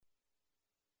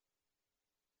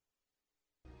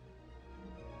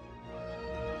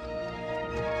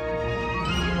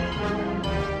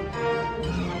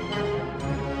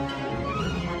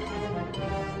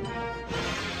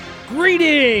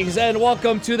Greetings and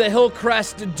welcome to the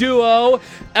Hillcrest Duo,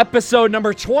 episode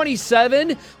number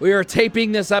 27. We are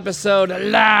taping this episode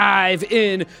live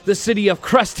in the city of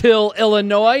Crest Hill,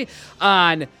 Illinois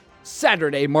on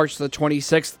Saturday, March the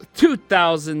 26th,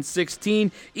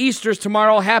 2016. Easter's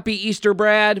tomorrow. Happy Easter,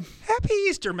 Brad. Happy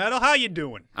Easter, Metal. How you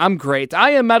doing? I'm great. I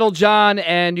am Metal John,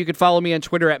 and you can follow me on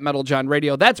Twitter at Metal John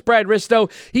Radio. That's Brad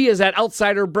Risto. He is at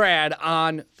Outsider Brad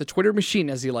on the Twitter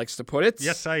machine, as he likes to put it.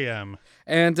 Yes, I am.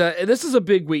 And this is a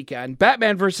big weekend.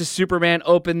 Batman versus Superman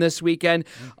opened this weekend.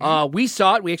 We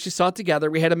saw it. We actually saw it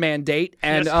together. We had a mandate.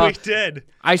 And, yes, we did.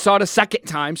 I saw it a second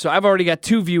time, so I've already got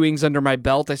 2 viewings under my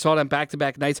belt. I saw it on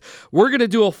back-to-back nights. We're going to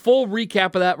do a full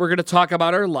recap of that. We're going to talk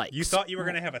about our likes. You thought you were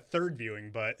going to have a third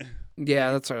viewing, but...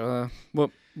 Yeah, that's...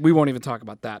 well, we won't even talk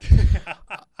about that.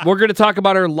 We're going to talk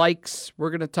about our likes.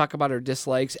 We're going to talk about our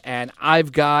dislikes. And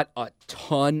I've got a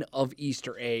ton of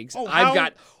Easter eggs. I've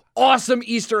got... awesome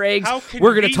Easter eggs.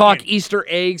 We're going to talk Easter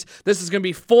eggs. This is going to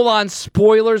be full-on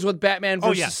spoilers with Batman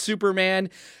versus Superman,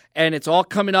 and it's all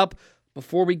coming up.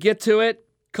 Before we get to it,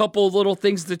 couple of little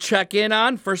things to check in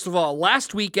on. First of all,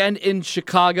 last weekend in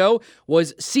Chicago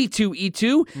was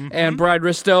C2E2, and Brad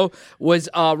Risto was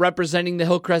representing the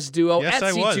Hillcrest Duo at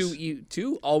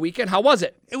C2E2 all weekend. How was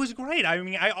it? It was great. I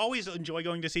mean, I always enjoy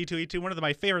going to C2E2. One of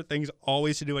my favorite things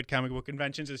always to do at comic book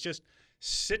conventions is just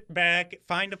sit back,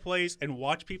 find a place, and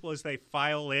watch people as they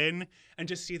file in, and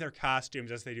just see their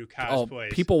costumes as they do cosplays. Oh,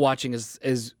 people watching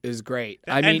is great.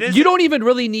 I mean, you don't even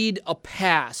really need a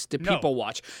pass to people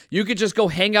watch. You could just go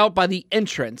hang out by the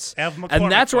entrance,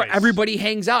 and that's where everybody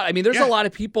hangs out. I mean, there's a lot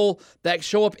of people that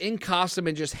show up in costume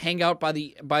and just hang out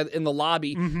in the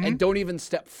lobby and don't even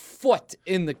step foot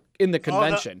in the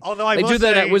convention. Although they do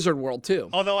that at Wizard World too.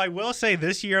 Although I will say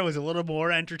this year was a little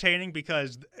more entertaining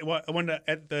because when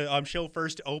the show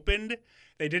first opened,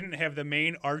 they didn't have the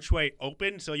main archway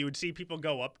open, so you would see people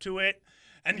go up to it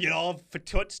and get all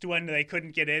fatoots when they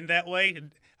couldn't get in that way.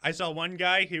 I saw one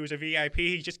guy, he was a VIP,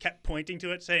 he just kept pointing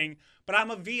to it saying, "But I'm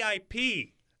a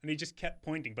VIP." And he just kept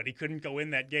pointing, but he couldn't go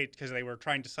in that gate because they were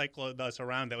trying to cycle us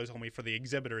around. That was only for the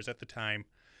exhibitors at the time.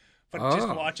 But just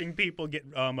watching people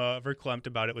get verklempt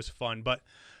about it was fun. But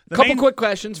couple quick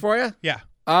questions for you. Yeah.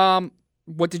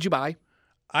 What did you buy?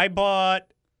 I bought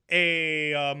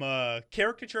a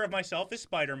caricature of myself as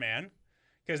Spider-Man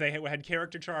because they had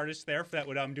caricature artists there that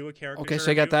would do a caricature. Okay,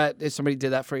 so you got that. Somebody did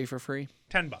that for you for free?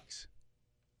 $10.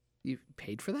 You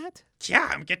paid for that?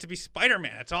 Yeah, I get to be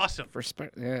Spider-Man. It's awesome.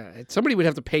 Somebody would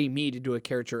have to pay me to do a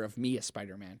caricature of me as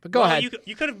Spider-Man. But go ahead.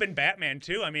 You could have been Batman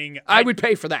too. I mean, I would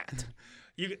pay for that.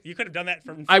 You could have done that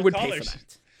from I would colors. Pay for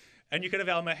that. And you could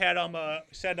have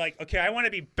said, like, okay, I want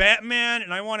to be Batman,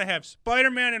 and I want to have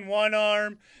Spider-Man in one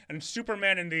arm and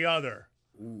Superman in the other.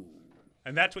 Ooh.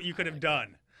 And that's what you could have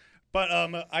done. But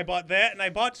I bought that, and I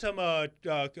bought some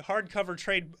hardcover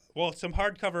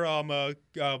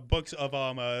books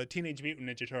of Teenage Mutant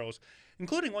Ninja Turtles,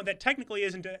 including one that technically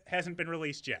hasn't been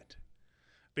released yet.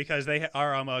 Because they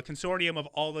are a consortium of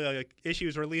all the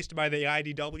issues released by the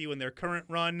IDW in their current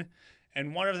run.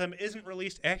 And one of them isn't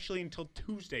released actually until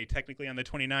Tuesday, technically on the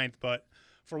 29th. But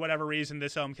for whatever reason,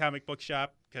 this comic book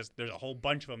shop, because there's a whole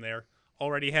bunch of them there,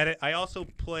 already had it. I also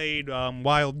played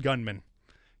Wild Gunman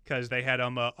because they had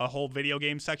a whole video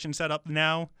game section set up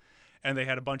now. And they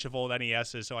had a bunch of old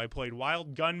NESs. So I played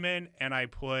Wild Gunman and I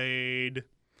played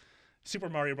Super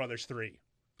Mario Brothers 3.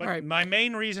 But my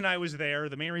main reason I was there,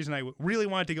 the main reason I really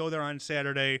wanted to go there on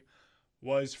Saturday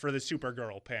was for the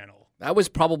Supergirl panel. That was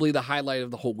probably the highlight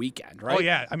of the whole weekend, right? Oh,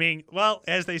 yeah. I mean, well,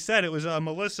 as they said, it was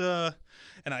Melissa,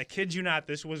 and I kid you not,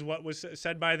 this was what was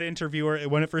said by the interviewer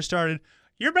when it first started.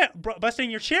 "You're busting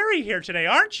your cherry here today,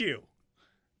 aren't you?"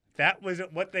 That was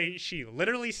what she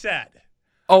literally said.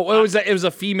 Oh, it was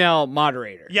a female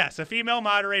moderator. Yes, a female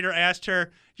moderator asked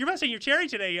her, "You're busting your cherry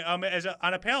today on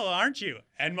a panel, aren't you?"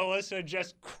 And Melissa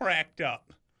just cracked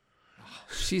up.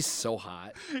 She's so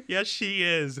hot. Yes, she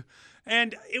is.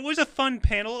 And it was a fun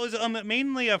panel. It was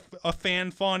mainly a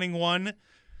fan-fawning one.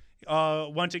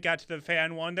 Once it got to the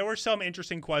fan one, there were some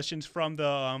interesting questions from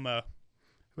the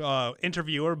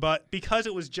interviewer, but because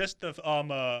it was just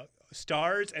the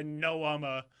stars and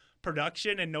no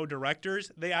production and no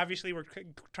directors, they obviously were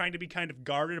trying to be kind of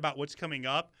guarded about what's coming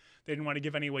up. They didn't want to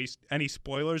give any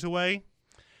spoilers away.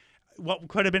 What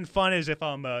could have been fun is if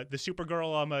the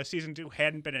Supergirl season 2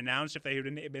 hadn't been announced, if they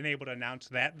had been able to announce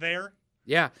that there.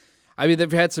 Yeah. I mean,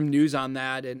 they've had some news on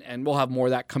that, and we'll have more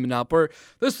of that coming up.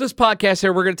 This podcast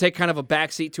here, we're going to take kind of a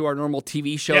backseat to our normal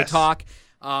TV show talk.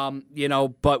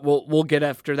 But we'll get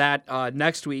after that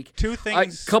next week. Two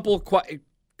things.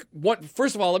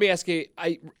 First of all, let me ask you,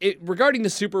 regarding the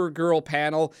Supergirl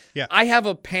panel, I have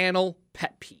a panel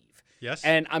pet peeve. Yes.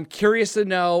 And I'm curious to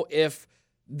know if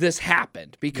this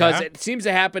happened because it seems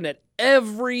to happen at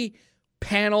every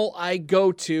panel I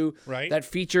go to that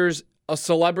features a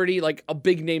celebrity, like a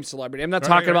big name celebrity. I'm not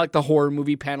talking about like the horror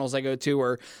movie panels I go to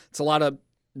where it's a lot of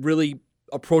really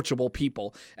approachable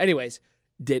people. Anyways,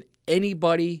 did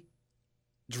anybody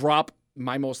drop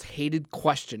my most hated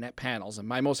question at panels? And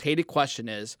my most hated question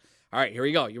is, all right, here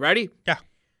we go. You ready? Yeah.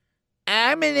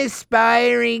 I'm an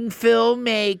aspiring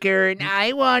filmmaker, and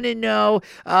I want to know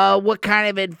what kind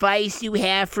of advice you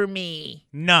have for me.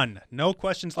 None. No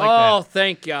questions like that. Oh,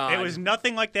 thank God. It was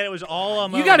nothing like that. It was all...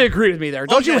 you got to agree with me there.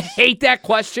 Don't you hate that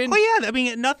question? Oh, yeah. I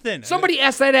mean, nothing. Somebody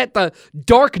asked that at the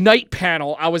Dark Knight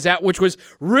panel I was at, which was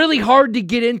really hard to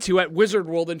get into at Wizard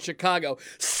World in Chicago.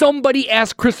 Somebody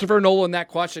asked Christopher Nolan that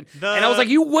question. And I was like,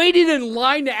 you waited in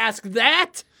line to ask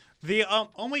that? The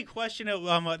only question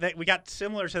that we got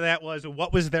similar to that was,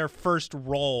 what was their first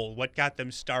role? What got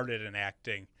them started in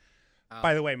acting?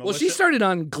 By the way, Melissa... Well, she started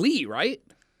on Glee, right?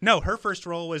 No, her first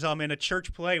role was in a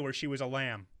church play where she was a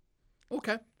lamb.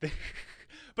 Okay.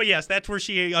 But yes, that's where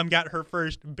she got her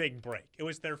first big break. It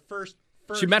was their first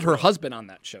She met her husband on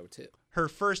that show, too. Her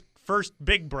first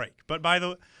big break. But by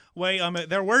the way,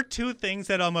 there were two things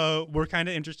that were kind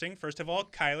of interesting. First of all,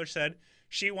 Kyler said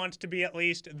she wants to be at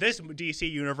least this DC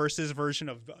Universe's version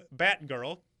of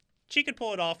Batgirl. She could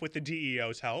pull it off with the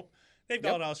DEO's help. They've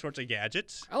got all sorts of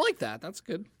gadgets. I like that. That's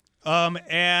good.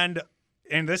 And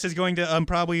this is going to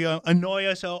probably annoy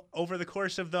us over the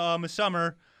course of the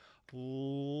summer.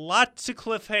 Lots of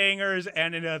cliffhangers,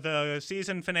 and the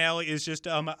season finale is just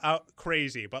out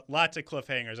crazy, but lots of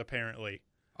cliffhangers apparently.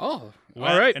 Oh,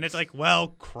 all right. And it's like,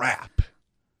 well, crap.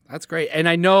 That's great. And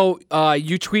I know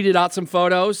you tweeted out some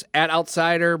photos at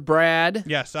Outsider Brad.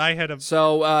 Yes, I had a...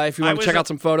 So if you want to check out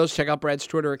some photos, check out Brad's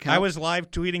Twitter account. I was live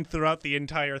tweeting throughout the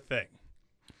entire thing.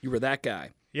 You were that guy.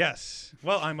 Yes.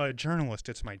 Well, I'm a journalist.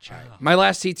 It's my job. My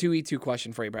last C2E2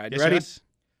 question for you, Brad. You ready? Yes.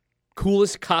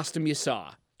 Coolest costume you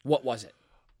saw. What was it?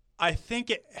 I think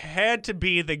it had to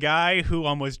be the guy who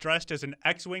was dressed as an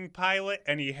X-Wing pilot,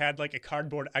 and he had like a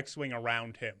cardboard X-Wing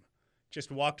around him.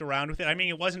 Just walked around with it. I mean,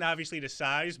 it wasn't obviously to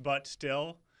size, but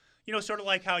still. You know, sort of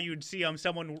like how you'd see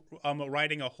someone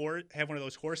riding a horse, have one of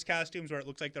those horse costumes where it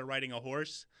looks like they're riding a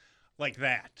horse. Like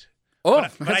that. Oh,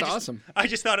 that's awesome. I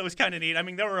just thought it was kind of neat. I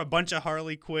mean, there were a bunch of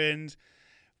Harley Quinns,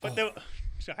 but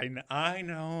I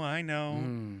know.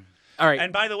 All right.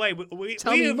 And by the way,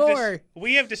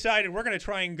 we have decided we're going to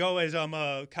try and go as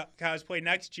cosplay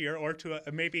next year, or to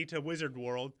maybe to Wizard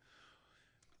World.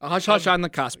 Hush on the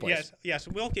cosplays. Yes,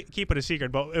 we'll keep it a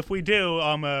secret. But if we do,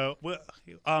 I'm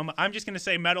just going to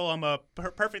say Metal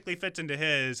perfectly fits into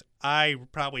his. I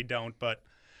probably don't, but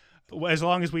as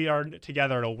long as we are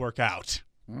together, it'll work out.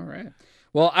 All right.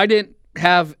 Well, I didn't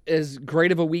have as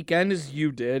great of a weekend as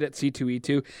you did at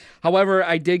C2E2. However,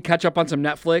 I did catch up on some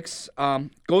Netflix,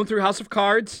 going through House of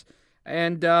Cards,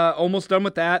 and almost done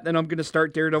with that. Then I'm going to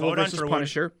start Daredevil versus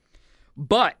Punisher.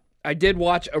 But I did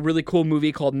watch a really cool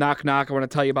movie called Knock Knock I want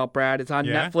to tell you about, Brad. It's on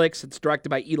Netflix. It's directed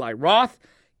by Eli Roth.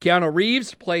 Keanu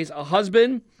Reeves plays a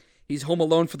husband. He's home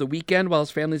alone for the weekend while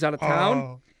his family's out of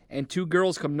town. And two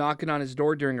girls come knocking on his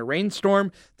door during a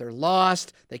rainstorm. They're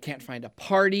lost. They can't find a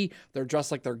party. They're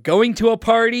dressed like they're going to a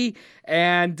party.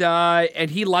 And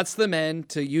he lets them in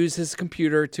to use his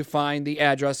computer to find the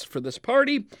address for this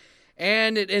party.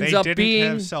 And it ends up being... They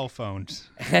didn't have cell phones.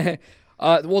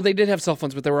 Well, they did have cell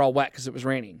phones, but they were all wet because it was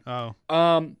raining. Oh.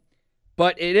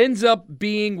 But it ends up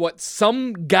being what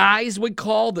some guys would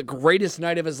call the greatest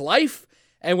night of his life,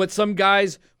 and what some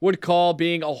guys would call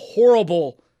being a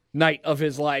horrible night of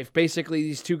his life. Basically,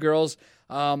 these two girls,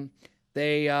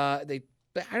 they I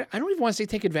don't even want to say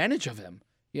take advantage of him,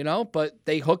 but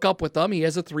they hook up with them. He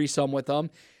has a threesome with them,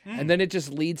 and then it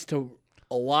just leads to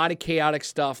a lot of chaotic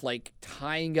stuff, like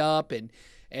tying up and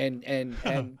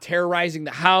terrorizing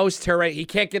the house. He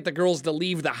can't get the girls to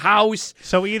leave the house.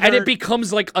 And it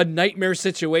becomes like a nightmare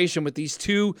situation with these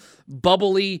two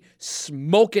bubbly,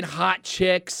 smoking hot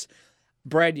chicks.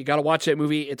 Brad, you got to watch that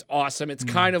movie. It's awesome. It's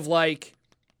kind of like,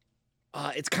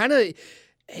 I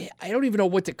don't even know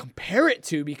what to compare it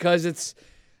to, because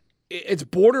it's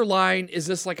borderline. Is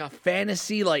this like a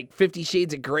fantasy, like 50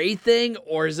 Shades of Grey thing?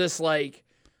 Or is this like,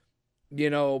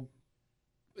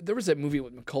 there was that movie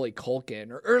with Macaulay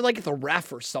Culkin, or like The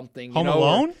Ref or something. Home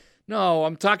Alone? No,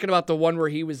 I'm talking about the one where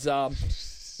he was,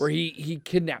 where he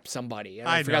kidnapped somebody. And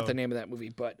I forgot the name of that movie,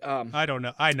 but I don't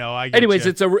know. I know. Anyways,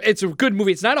 it's a good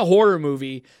movie. It's not a horror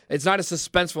movie. It's not a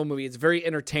suspenseful movie. It's very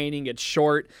entertaining. It's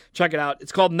short. Check it out.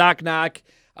 It's called Knock Knock.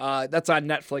 That's on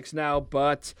Netflix now,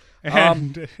 but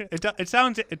and it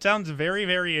sounds very,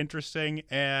 very interesting.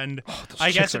 And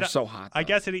those chicks are so hot. I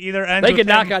guess it either ends. They with could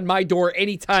knock him, on my door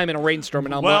anytime in a rainstorm,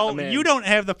 and I'll let them in. You don't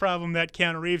have the problem that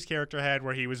Keanu Reeves' character had,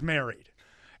 where he was married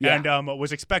and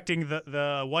was expecting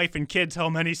the wife and kids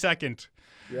home any second.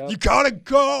 Yep. You gotta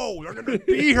go. They're gonna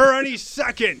be here any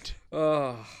second.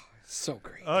 Oh. So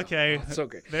great. Okay. So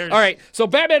great. All right. So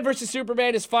Batman vs.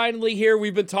 Superman is finally here.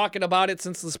 We've been talking about it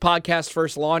since this podcast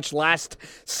first launched last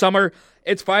summer.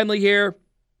 It's finally here.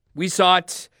 We saw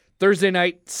it Thursday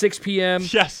night, 6 p.m.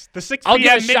 Yes, the 6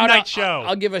 p.m. midnight show.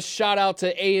 I'll give a shout out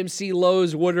to AMC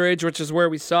Lowe's Woodridge, which is where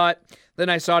we saw it. Then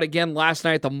I saw it again last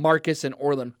night at the Marcus in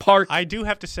Orland Park. I do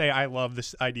have to say I love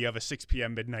this idea of a 6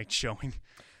 p.m. midnight showing.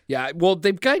 Yeah, well,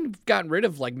 they've kind of gotten rid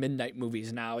of like midnight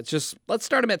movies now. It's just, let's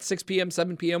start them at 6 p.m.,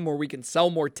 7 p.m. where we can sell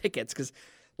more tickets because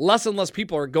less and less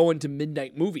people are going to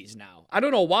midnight movies now. I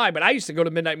don't know why, but I used to go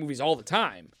to midnight movies all the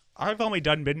time. I've only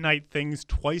done midnight things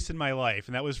twice in my life,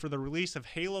 and that was for the release of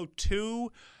Halo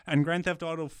 2 and Grand Theft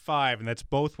Auto 5, and that's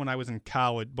both when I was in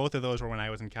college. Both of those were when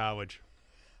I was in college.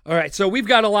 All right, so we've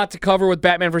got a lot to cover with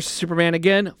Batman vs. Superman.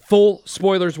 Again, full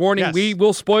spoilers warning. Yes. We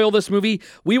will spoil this movie.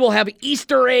 We will have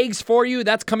Easter eggs for you.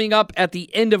 That's coming up at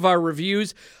the end of our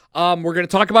reviews. We're going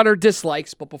to talk about our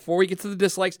dislikes, but before we get to the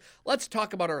dislikes, let's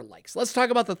talk about our likes. Let's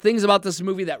talk about the things about this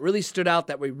movie that really stood out,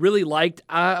 that we really liked.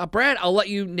 Brad, I'll let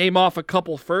you name off a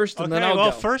couple first, and then I'll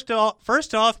go. First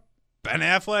off, Ben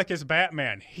Affleck is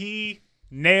Batman. He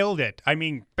nailed it. I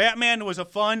mean, Batman was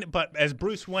fun, but as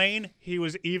Bruce Wayne, he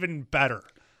was even better.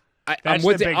 I'm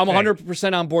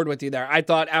 100% on board with you there. I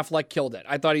thought Affleck killed it.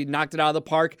 I thought he knocked it out of the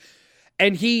park.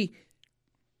 And he,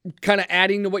 kind of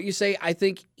adding to what you say, I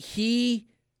think he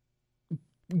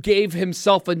gave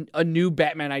himself a new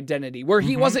Batman identity where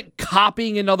he wasn't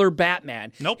copying another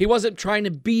Batman. Nope. He wasn't trying to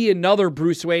be another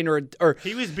Bruce Wayne or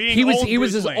he was being he was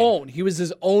Bruce his Wayne. own. He was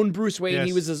his own Bruce Wayne. Yes.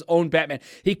 He was his own Batman.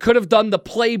 He could have done the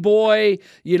Playboy,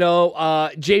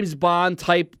 James Bond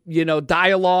type,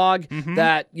 dialogue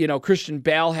that, Christian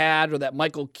Bale had or that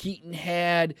Michael Keaton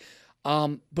had.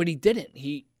 But he didn't.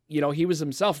 He was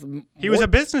himself. He was a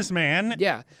businessman.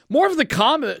 Yeah. More of the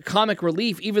comic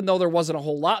relief, even though there wasn't a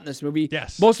whole lot in this movie.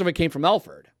 Yes. Most of it came from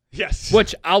Alfred. Yes.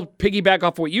 Which I'll piggyback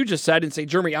off what you just said and say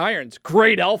Jeremy Irons.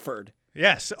 Great Alfred.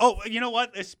 Yes. Oh, you know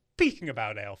what? Speaking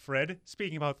about Alfred,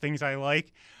 speaking about things I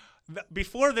like,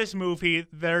 before this movie,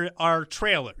 there are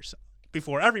trailers.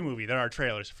 Before every movie, there are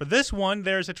trailers. For this one,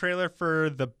 there's a trailer for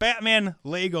the Batman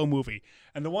Lego movie.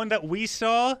 And the one that we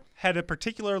saw had a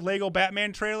particular Lego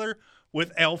Batman trailer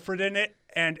with Alfred in it,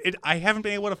 and I haven't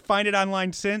been able to find it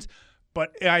online since,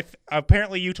 but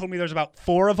apparently you told me there's about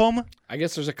 4 of them. I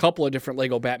guess there's a couple of different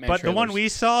Lego Batman trailers. But the one we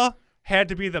saw had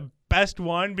to be the best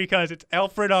one because it's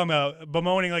Alfred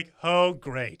bemoaning like, oh,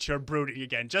 great, you're brooding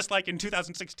again. Just like in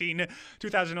 2016,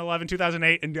 2011,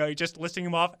 2008, and just listing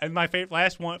them off. And my favorite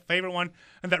one,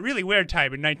 and that really weird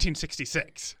time in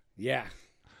 1966. Yeah.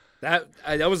 That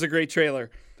was a great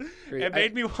trailer. It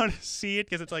made me want to see it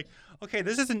because it's like, okay,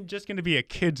 this isn't just going to be a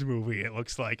kid's movie, it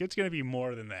looks like. It's going to be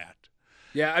more than that.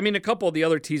 Yeah, I mean, a couple of the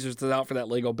other teasers that's out for that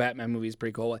Lego Batman movie is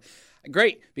pretty cool.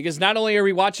 Great, because not only are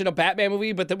we watching a Batman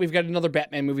movie, but then we've got another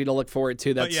Batman movie to look forward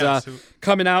to that's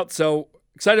coming out. So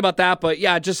excited about that. But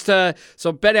yeah, just so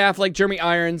Ben Affleck, Jeremy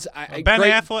Irons. Ben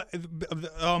Affleck,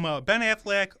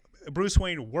 Bruce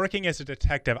Wayne working as a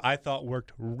detective, I thought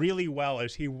worked really well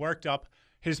as he worked up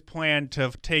his plan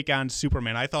to take on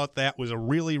Superman. I thought that was a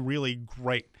really, really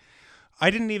great. I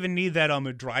didn't even need that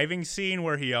driving scene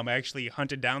where he actually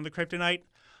hunted down the kryptonite.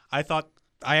 I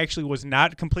actually was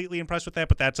not completely impressed with that,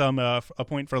 but that's a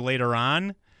point for later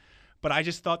on. But I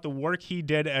just thought the work he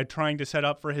did at trying to set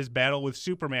up for his battle with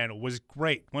Superman was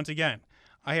great. Once again,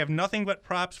 I have nothing but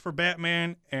props for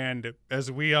Batman, and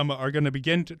as we are going to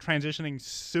begin transitioning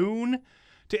soon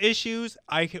to issues,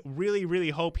 I really,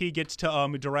 really hope he gets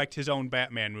to direct his own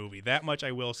Batman movie. That much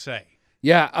I will say.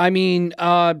 Yeah, I mean,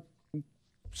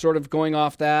 sort of going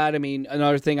off that, I mean,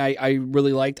 another thing I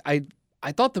really liked, I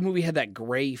thought the movie had that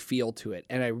gray feel to it,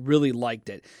 and I really liked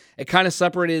it. It kind of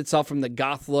separated itself from the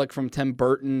goth look from Tim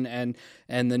Burton and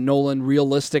the Nolan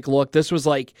realistic look. This was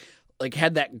like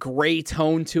had that gray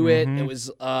tone to it. It was,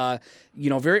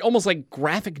 very almost like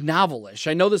graphic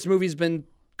novelish. I know this movie's been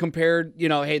compared,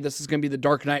 hey, this is going to be the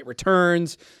Dark Knight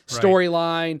Returns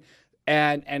storyline,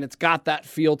 and it's got that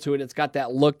feel to it. It's got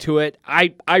that look to it.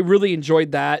 I really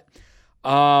enjoyed that.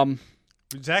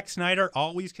 Zack Snyder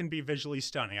always can be visually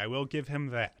stunning. I will give him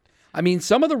that. I mean,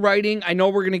 some of the writing, I know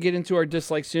we're going to get into our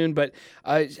dislikes soon, but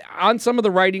on some of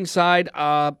the writing side,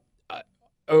 one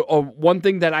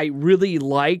thing that I really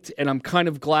liked, and I'm kind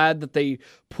of glad that they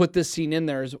put this scene in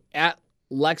there, is at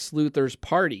Lex Luthor's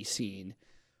party scene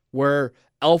where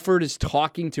Alfred is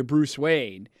talking to Bruce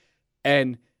Wayne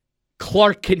and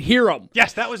Clark can hear him.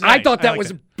 Yes, that was nice. I thought that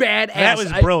was badass. That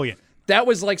was brilliant. That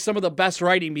was like some of the best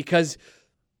writing because,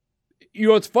 you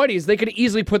know, what's funny is they could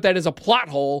easily put that as a plot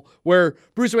hole where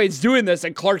Bruce Wayne's doing this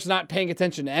and Clark's not paying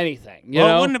attention to anything. You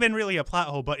know? It wouldn't have been really a plot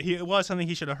hole, but it was something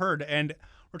he should have heard. And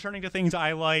returning to things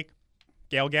I like,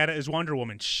 Gal Gadot as Wonder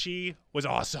Woman. She was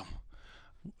awesome.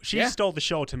 She stole the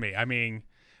show to me. I mean,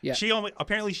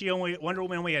 Wonder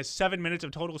Woman only has 7 minutes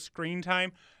of total screen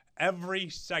time. Every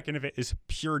second of it is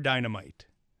pure dynamite.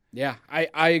 Yeah,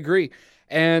 I agree.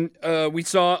 And we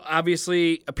saw,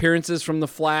 obviously, appearances from The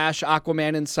Flash,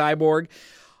 Aquaman, and Cyborg.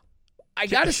 I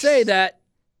got to say that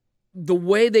the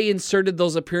way they inserted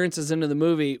those appearances into the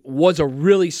movie was a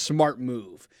really smart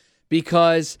move.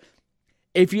 Because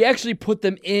if you actually put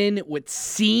them in with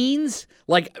scenes,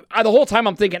 like the whole time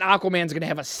I'm thinking Aquaman's going to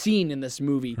have a scene in this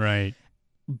movie. Right.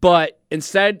 But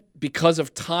instead, because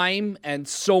of time and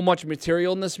so much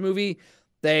material in this movie,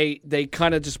 they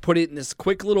kind of just put it in this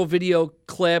quick little video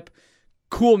clip,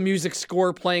 cool music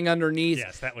score playing underneath.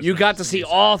 Yes, that was You nice. got to see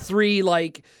all three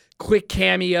like quick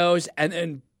cameos, and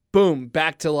then boom,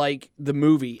 back to like the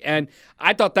movie. And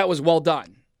I thought that was well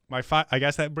done. I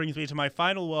guess that brings me to my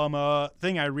final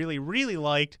thing I really, really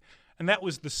liked, and that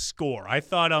was the score. I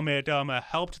thought it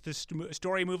helped the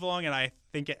story move along, and I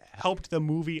think it helped the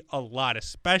movie a lot,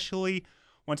 especially,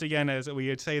 once again, as we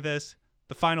would say this,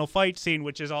 the final fight scene,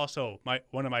 which is also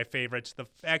one of my favorites, the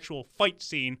actual fight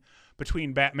scene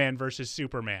between Batman versus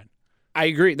Superman. I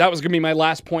agree. That was going to be my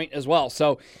last point as well.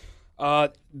 So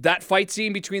that fight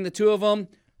scene between the two of them,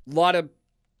 a lot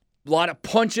of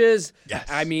punches. Yes.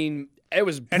 I mean, it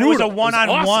was brutal. And it was a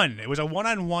one-on-one. Awesome. It was a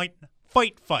one-on-one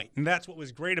fight, and that's what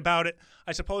was great about it.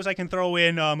 I suppose I can throw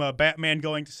in Batman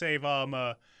going to save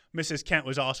Mrs. Kent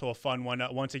was also a fun one.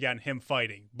 Once again, him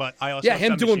fighting, but I also have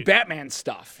him some doing issues. Batman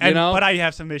stuff. But I I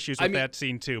have some issues with that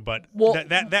scene too. But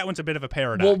that one's a bit of a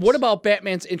paradox. Well, what about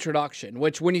Batman's introduction?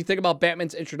 Which, when you think about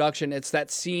Batman's introduction, it's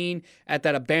that scene at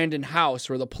that abandoned house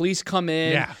where the police come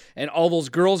in and all those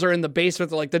girls are in the basement.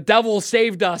 They're like, the devil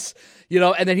saved us,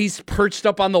 and then he's perched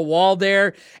up on the wall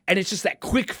there, and it's just that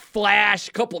quick flash,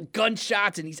 couple of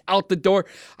gunshots, and he's out the door.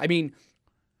 I mean,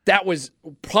 that was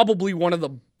probably one of the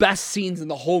best scenes in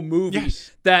the whole movie.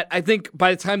 Yes. That I think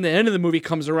by the time the end of the movie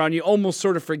comes around, you almost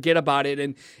sort of forget about it.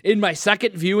 And in my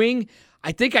second viewing,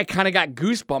 I think I kind of got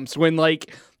goosebumps when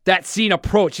like that scene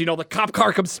approached. The cop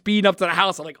car comes speeding up to the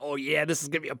house. I'm like, oh yeah, this is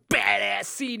gonna be a badass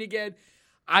scene again.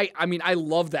 I mean, I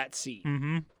love that scene.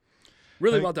 Mm-hmm.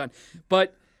 Really well done.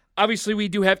 But obviously, we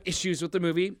do have issues with the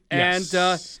movie, and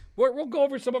we'll go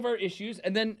over some of our issues,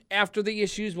 and then after the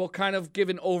issues, we'll kind of give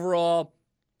an overall.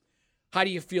 How do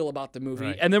you feel about the movie?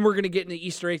 Right. And then we're going to get into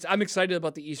Easter eggs. I'm excited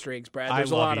about the Easter eggs, Brad.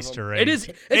 There's I a love lot Easter of eggs.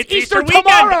 them. It's It's Easter weekend.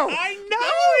 tomorrow. I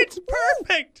know. It's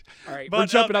perfect. All right, But, we're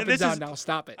jumping up and this down is- now.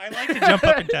 Stop it. I like to jump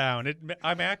up and down.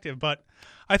 I'm active, but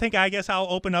I guess I'll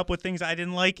open up with things I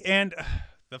didn't like. And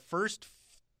the first,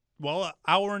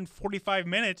 hour and 45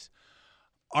 minutes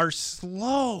are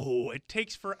slow. It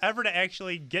takes forever to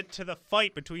actually get to the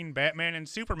fight between Batman and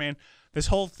Superman. This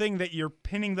whole thing that you're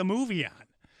pinning the movie on.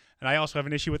 And I also have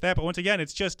an issue with that. But once again,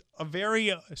 it's just a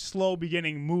very slow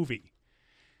beginning movie.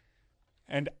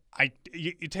 And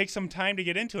it takes some time to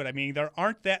get into it. I mean, there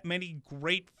aren't that many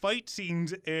great fight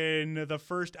scenes in the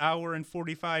first hour and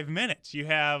 45 minutes. You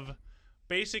have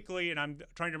basically, and I'm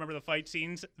trying to remember the fight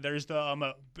scenes, there's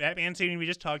the Batman scene we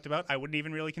just talked about. I wouldn't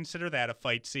even really consider that a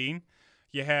fight scene.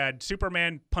 You had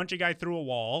Superman punch a guy through a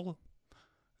wall.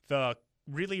 The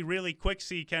really, really quick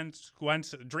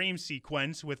dream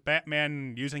sequence with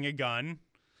Batman using a gun.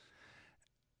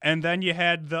 And then you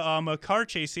had the car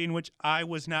chase scene, which I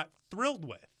was not thrilled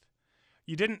with.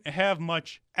 You didn't have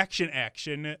much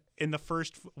action in the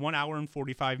first 1 hour and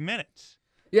 45 minutes.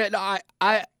 Yeah, no,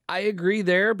 I agree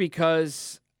there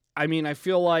because I mean I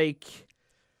feel like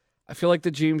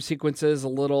the dream sequence is a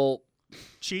little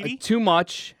Cheaty? too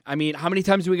much. I mean, how many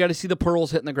times do we got to see the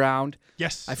pearls hitting the ground?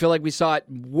 Yes. I feel like we saw it.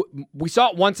 We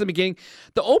saw it once in the beginning.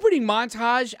 The opening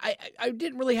montage, I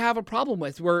didn't really have a problem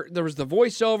with. Where there was the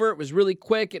voiceover, it was really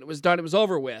quick, and it was done. It was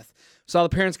over with. We saw the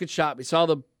parents get shot. We saw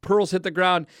the pearls hit the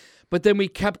ground. But then we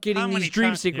kept getting these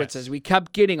dream sequences. Yes. We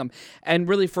kept getting them. And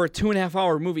really, for a 2.5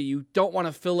 hour movie, you don't want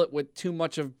to fill it with too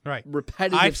much of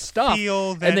repetitive stuff.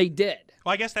 And they did.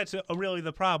 Well, I guess that's really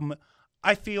the problem.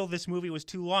 I feel this movie was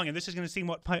too long, and this is going to seem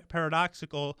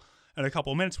paradoxical in a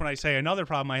couple of minutes when I say another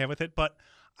problem I have with it, but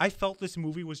I felt this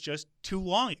movie was just too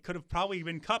long. It could have probably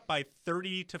been cut by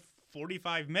 30 to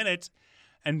 45 minutes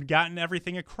and gotten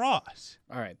everything across.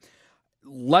 All right.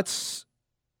 Let's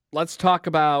talk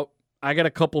about I got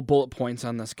a couple bullet points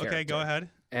on this character. Okay, go ahead.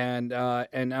 And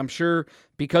I'm sure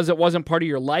because it wasn't part of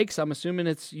your likes, I'm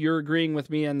assuming you're agreeing with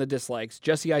me on the dislikes.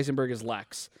 Jesse Eisenberg is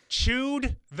Lex.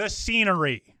 Chewed the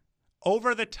scenery.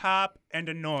 Over the top and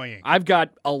annoying. I've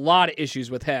got a lot of issues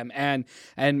with him, and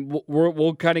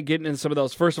we'll kind of get into some of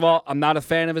those. First of all, I'm not a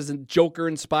fan of his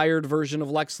Joker-inspired version of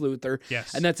Lex Luthor.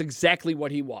 Yes. And that's exactly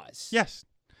what he was. Yes.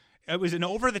 It was an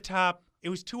over-the-top. It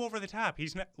was too over-the-top.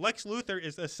 Lex Luthor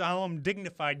is a solemn,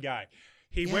 dignified guy.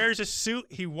 He wears a suit.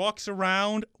 He walks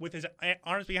around with his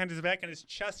arms behind his back and his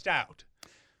chest out.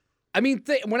 I mean,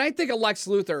 when I think of Lex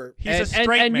Luthor, he's a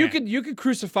straight man. you could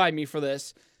crucify me for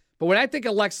this, but when I think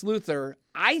of Lex Luthor,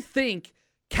 I think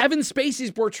Kevin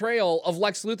Spacey's portrayal of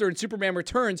Lex Luthor in Superman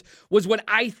Returns was what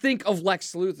I think of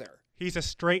Lex Luthor. He's a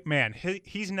straight man.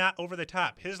 He's not over the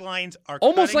top. His lines are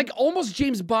almost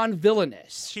James Bond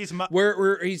villainous.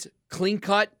 Where he's clean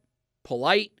cut,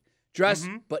 polite, dressed,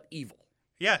 but evil.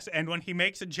 Yes, and when he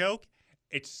makes a joke,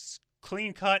 it's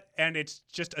clean cut and it's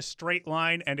just a straight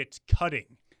line and it's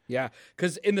cutting. Yeah,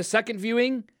 because in the second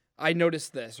viewing, I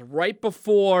noticed this right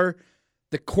before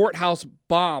the courthouse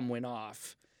bomb went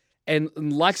off, and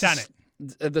Lex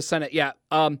the Senate, yeah.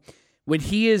 When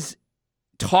he is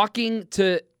talking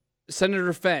to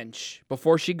Senator Finch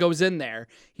before she goes in there,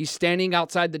 he's standing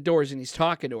outside the doors and he's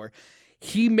talking to her.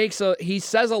 He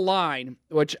says a line,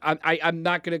 which I'm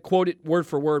not going to quote it word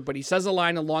for word, but he says a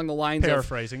line along the lines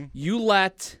paraphrasing. Of, "You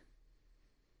let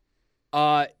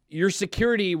your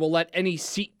security will let any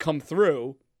seat come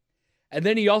through." And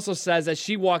then he also says, as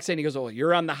she walks in, he goes, "Oh,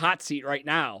 you're on the hot seat right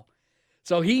now."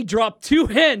 So he dropped two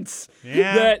hints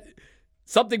that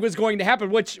something was going to happen,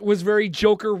 which was very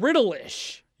Joker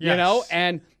Riddle-ish, you know?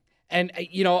 And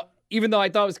you know, even though I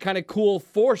thought it was kind of cool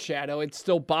foreshadow, it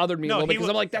still bothered me a little bit because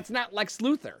I'm like, that's not Lex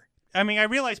Luthor. I mean, I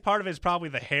realize part of it is probably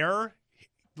the hair.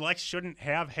 Lex shouldn't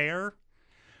have hair.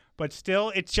 But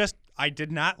still, it's just, I did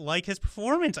not like his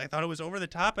performance. I thought it was over the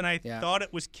top, and I thought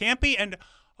it was campy, and...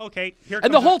 Okay,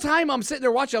 and the whole time I'm sitting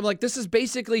there watching, I'm like,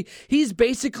 he's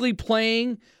basically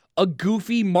playing a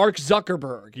goofy Mark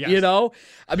Zuckerberg, you know?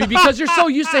 I mean, because you're so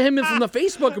used to him from the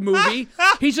Facebook movie,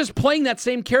 he's just playing that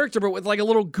same character, but with like a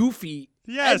little goofy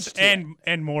edge to it.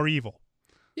 And more evil.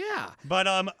 Yeah. But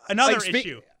another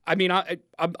issue. I mean,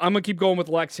 I'm going to keep going with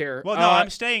Lex here. Well, no,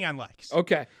 I'm staying on Lex.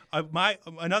 Okay.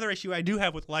 Another issue I do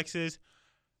have with Lex is,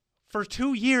 for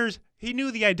 2 years, he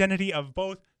knew the identity of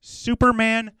both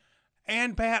Superman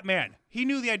and Batman. He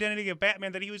knew the identity of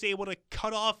Batman, that he was able to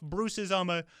cut off Bruce's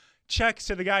checks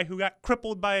to the guy who got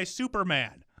crippled by a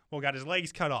Superman. Well, got his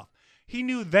legs cut off. He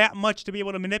knew that much to be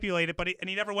able to manipulate it, and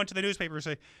he never went to the newspaper and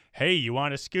say, "Hey, you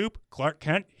want a scoop? Clark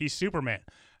Kent, he's Superman.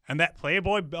 And that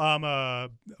Playboy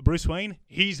Bruce Wayne,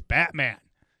 he's Batman."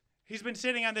 He's been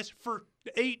sitting on this for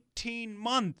 18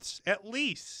 months at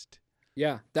least.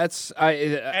 Yeah, that's...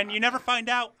 and you never find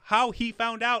out how he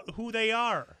found out who they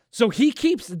are. So he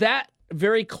keeps that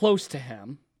very close to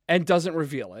him and doesn't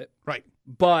reveal it. Right.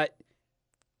 But...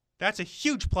 that's a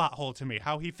huge plot hole to me,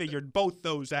 how he figured both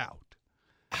those out.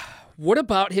 What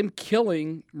about him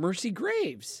killing Mercy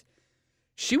Graves?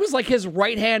 She was like his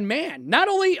right-hand man. Not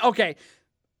only... okay,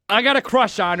 I got a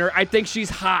crush on her. I think she's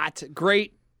hot.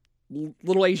 Great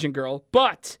little Asian girl.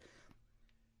 But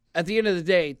at the end of the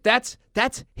day, that's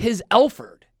his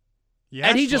Alfred. Yes,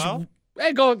 and he just...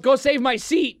 hey, go save my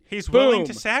seat. He's willing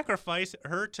to sacrifice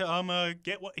her to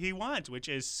get what he wants, which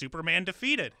is Superman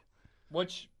defeated.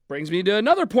 Which brings me to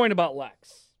another point about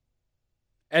Lex.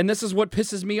 And this is what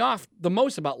pisses me off the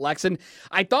most about Lex. And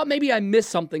I thought maybe I missed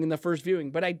something in the first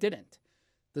viewing, but I didn't.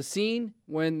 The scene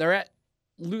when they're at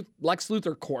Lex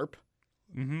Luthor Corp.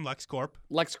 Mm-hmm, Lex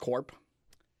Corp.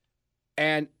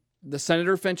 And the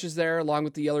Senator Finch is there along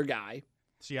with the other guy.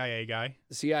 CIA guy.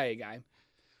 The CIA guy.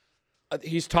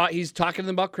 He's talking to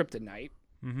them about kryptonite.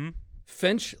 Mm-hmm.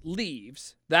 Finch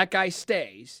leaves. That guy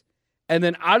stays. And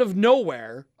then out of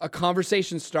nowhere, a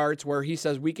conversation starts where he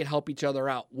says, "We can help each other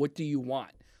out. What do you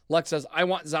want?" Lex says, "I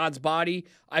want Zod's body.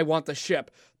 I want the ship."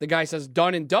 The guy says,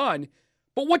 "Done and done."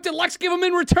 But what did Lex give him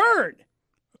in return?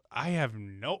 I have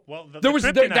no... well,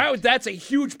 that's a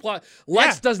huge plot.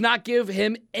 Lex does not give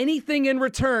him anything in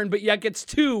return, but yet gets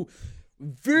two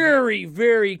very,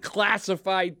 very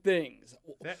classified things.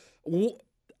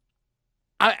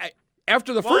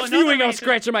 After the first viewing, I was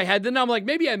scratching my head. Then I'm like,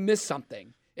 maybe I missed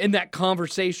something in that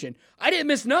conversation. I didn't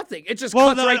miss nothing. It just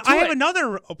cuts right to it. I have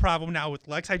another problem now with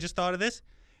Lex. I just thought of this.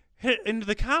 In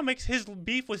the comics, his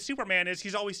beef with Superman is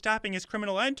he's always stopping his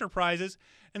criminal enterprises.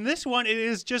 And this one, it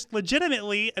is just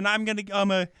legitimately, and I'm going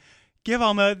to give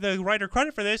the writer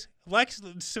credit for this, Lex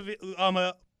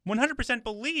 100%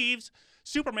 believes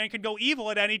Superman could go evil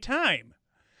at any time.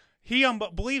 he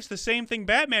believes the same thing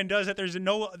Batman does, that there's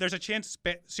a chance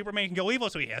Superman can go evil,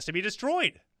 so he has to be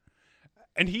destroyed.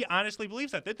 And he honestly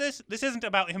believes that this isn't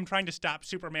about him trying to stop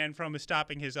Superman from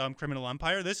stopping his criminal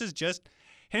empire. This is just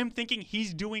him thinking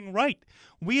he's doing right.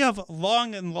 We have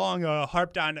long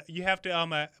harped on, you have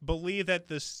to believe that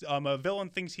this villain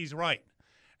thinks he's right.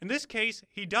 In this case,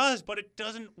 he does, but it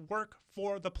doesn't work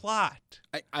for the plot.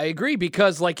 I agree,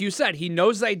 because like you said, he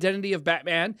knows the identity of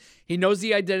Batman. He knows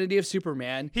the identity of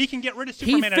Superman. He can get rid of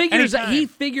Superman at any time. He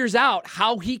figures out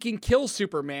how he can kill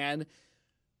Superman,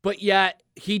 but yet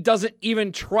he doesn't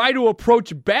even try to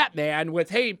approach Batman with,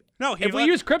 hey, if we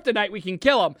use kryptonite, we can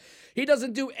kill him. He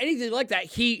doesn't do anything like that.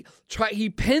 He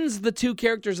pins the two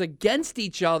characters against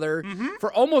each other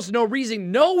for almost no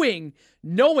reason, knowing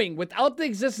without the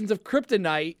existence of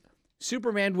kryptonite,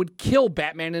 Superman would kill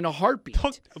Batman in a heartbeat.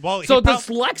 So does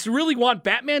Lex really want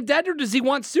Batman dead, or does he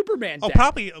want Superman dead?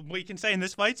 Probably we can say in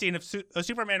this fight scene, if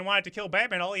Superman wanted to kill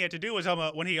Batman, all he had to do was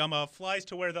when he flies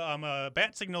to where the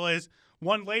bat signal is,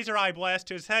 one laser eye blast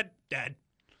to his head, dead.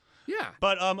 Yeah.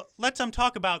 But let's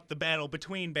talk about the battle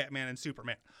between Batman and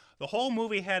Superman. The whole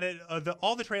movie had it.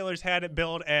 All the trailers had it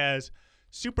billed as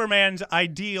Superman's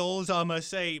ideals.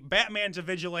 Say Batman's a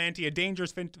vigilante, a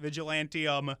dangerous vigilante,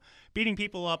 beating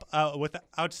people up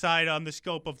outside the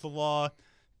scope of the law.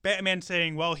 Batman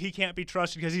saying, well, he can't be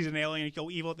trusted because he's an alien, he can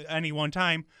go evil at any one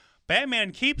time.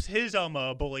 Batman keeps his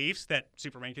beliefs that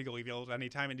Superman can go evil at any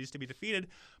time and needs to be defeated.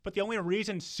 But the only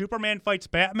reason Superman fights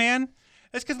Batman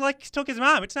is because Lex took his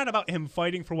mom. It's not about him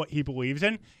fighting for what he believes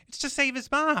in. It's to save his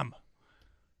mom.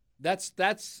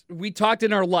 We talked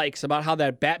in our likes about how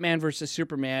that Batman versus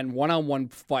Superman one-on-one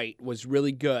fight was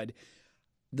really good.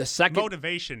 The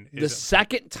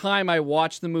second time I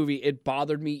watched the movie, it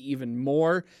bothered me even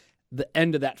more. The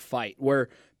end of that fight, where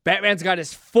Batman's got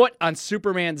his foot on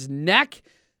Superman's neck,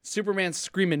 Superman's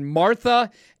screaming Martha,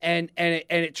 and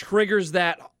it triggers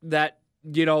that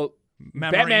memory.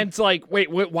 Batman's like,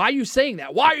 wait, why are you saying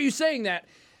that? Why are you saying that?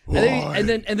 And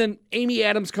then Amy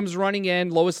Adams comes running in,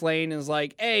 Lois Lane, and is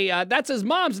like, hey, that's his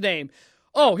mom's name.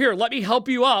 Oh, here, let me help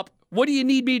you up. What do you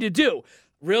need me to do?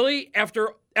 Really?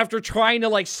 After trying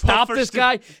to stop this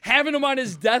guy, having him on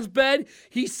his deathbed,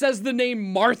 he says the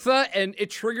name Martha, and it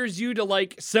triggers you to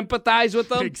sympathize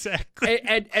with him. Exactly.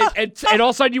 And all of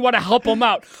a sudden you want to help him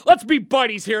out. Let's be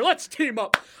buddies here. Let's team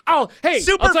up. Super I'll tell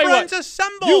friends you what,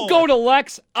 assemble. You go to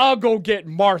Lex, I'll go get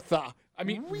Martha. I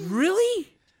mean, really?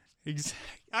 Exactly.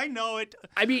 I know it.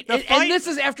 I mean, and this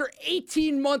is after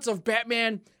 18 months of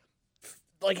Batman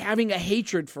having a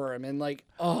hatred for him, and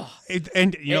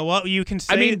you know what you can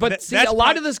say. I mean, but a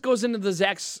lot of this goes into the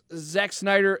Zack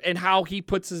Snyder and how he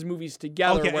puts his movies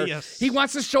together. He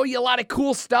wants to show you a lot of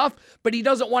cool stuff, but he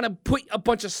doesn't want to put a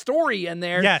bunch of story in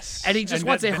there. Yes, and he just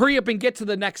wants to hurry up and get to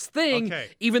the next thing,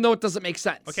 even though it doesn't make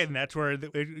sense. Okay, and that's where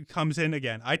it comes in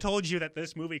again. I told you that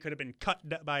this movie could have been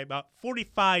cut by about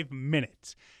 45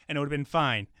 minutes, and it would have been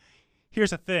fine.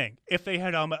 Here's the thing: if they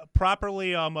had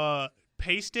properly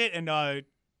paced it and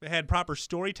had proper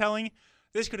storytelling,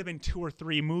 this could have been 2 or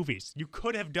 3 movies. You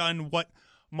could have done what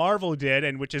Marvel did,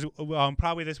 and which is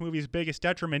probably this movie's biggest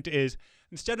detriment, is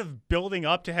instead of building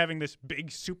up to having this big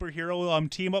superhero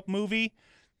team-up movie,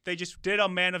 they just did a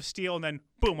Man of Steel and then,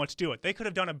 boom, let's do it. They could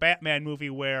have done a Batman movie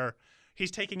where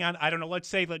he's taking on, I don't know, let's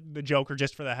say the Joker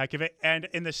just for the heck of it, and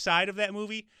in the side of that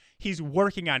movie, he's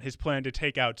working on his plan to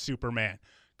take out Superman.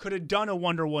 Could have done a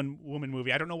Wonder Woman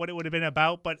movie. I don't know what it would have been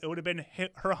about, but it would have been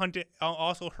her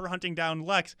hunting down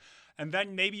Lex. And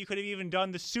then maybe you could have even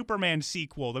done the Superman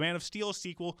sequel, the Man of Steel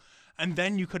sequel, and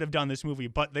then you could have done this movie.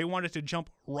 But they wanted to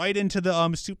jump right into the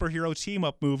superhero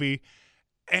team-up movie,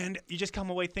 and you just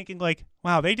come away thinking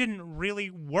wow, they didn't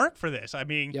really work for this. I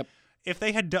mean, if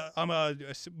they had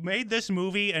made this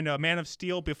movie and Man of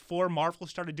Steel before Marvel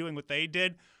started doing what they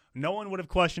did, no one would have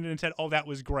questioned it and said, oh, that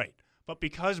was great. But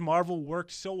because Marvel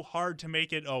worked so hard to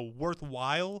make it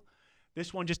worthwhile,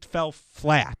 this one just fell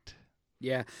flat.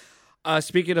 Yeah.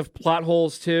 Speaking of plot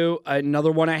holes, too,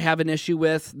 another one I have an issue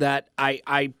with that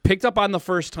I picked up on the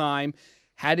first time,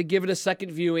 had to give it a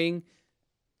second viewing,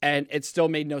 and it still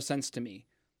made no sense to me.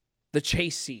 The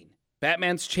chase scene.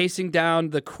 Batman's chasing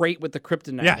down the crate with the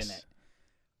kryptonite in it.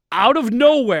 Out of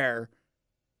nowhere,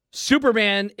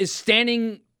 Superman is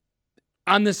standing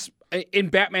in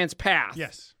Batman's path.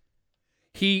 Yes.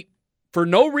 He, for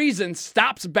no reason,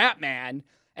 stops Batman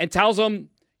and tells him,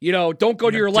 don't go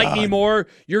to your light anymore.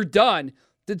 You're done.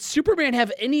 Did Superman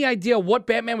have any idea what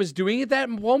Batman was doing at that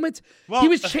moment? Well, he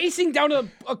was chasing down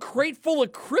a crate full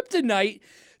of kryptonite.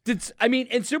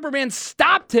 And Superman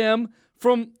stopped him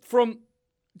from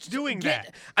doing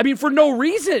that? I mean, for no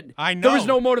reason. I know. There was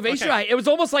no motivation. Okay. It was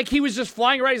almost like he was just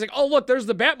flying around. He's like, oh, look, there's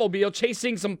the Batmobile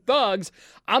chasing some thugs.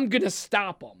 I'm going to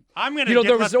stop him. I'm going You to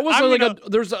know,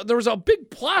 there was a big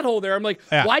plot hole there. I'm like,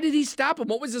 why did he stop him?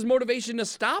 What was his motivation to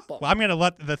stop him? Well, I'm going to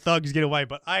let the thugs get away,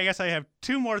 but I guess I have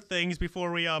two more things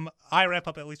before I wrap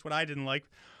up at least what I didn't like.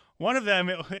 One of them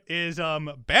is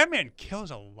Batman kills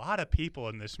a lot of people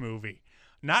in this movie.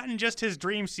 Not in just his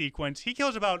dream sequence. He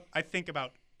kills about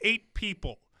 8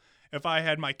 people, if I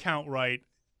had my count right,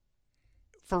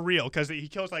 for real, because he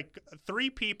kills like 3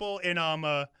 people in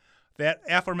that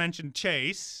aforementioned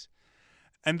chase,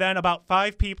 and then about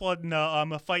 5 people in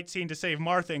a fight scene to save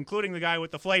Martha, including the guy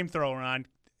with the flamethrower on.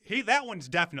 That one's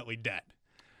definitely dead.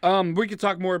 We could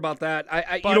talk more about that.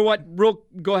 You know what?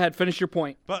 Go ahead, finish your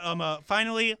point. But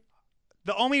finally,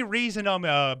 the only reason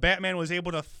Batman was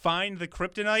able to find the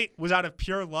kryptonite was out of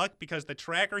pure luck, because the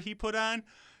tracker he put on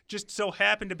just so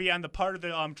happened to be on the part of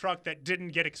the truck that didn't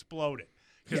get exploded.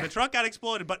 Because the truck got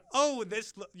exploded, but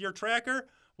your tracker,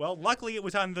 well, luckily it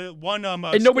was on the one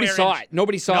and nobody saw it.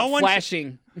 Nobody saw it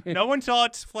flashing. No one saw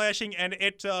it flashing, and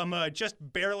it just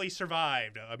barely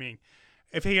survived. I mean,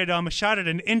 if he had shot it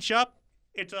an inch up,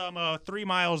 it's 3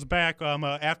 miles back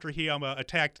after he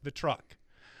attacked the truck.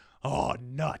 Oh,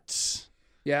 nuts.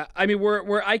 Yeah, I mean,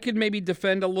 where I could maybe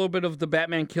defend a little bit of the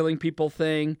Batman killing people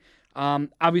thing,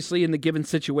 obviously in the given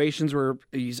situations where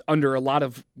he's under a lot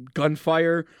of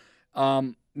gunfire,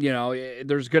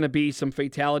 there's going to be some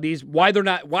fatalities. Why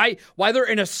they're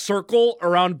in a circle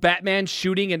around Batman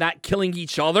shooting and not killing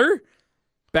each other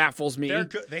baffles me.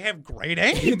 They have great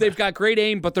aim. They've got great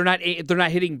aim, but they're not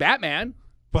hitting Batman.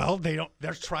 Well, they don't.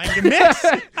 They're trying to miss.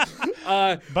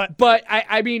 But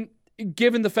I mean,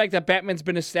 given the fact that Batman's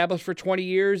been established for 20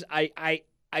 years,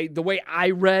 the way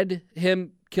I read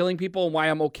him killing people and why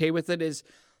I'm okay with it is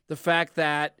the fact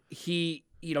that he's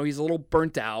a little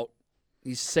burnt out.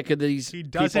 He's sick of these He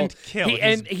doesn't people.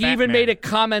 kill. He even made a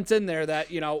comment in there that,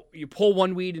 you pull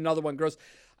one weed, another one grows.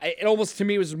 It almost, to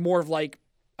me, was more of like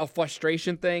a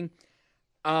frustration thing.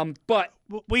 But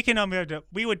we can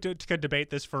could debate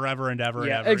this forever and ever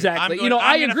and ever. Exactly.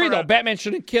 I agree though. Batman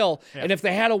shouldn't kill. Yeah. And if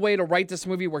they had a way to write this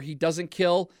movie where he doesn't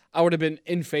kill, I would have been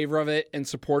in favor of it and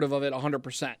supportive of it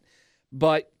 100%.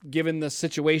 But given the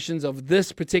situations of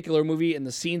this particular movie and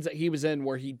the scenes that he was in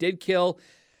where he did kill,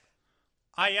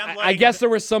 I guess there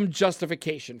was some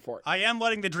justification for it. I am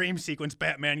letting the dream sequence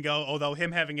Batman go, although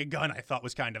him having a gun I thought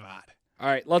was kind of odd. All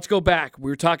right, let's go back.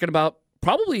 We were talking about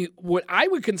probably what I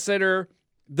would consider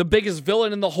the biggest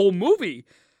villain in the whole movie,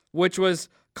 which was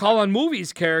Colin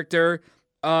Movie's character,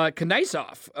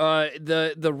 Knyazov,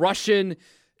 the Russian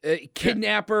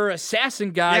kidnapper,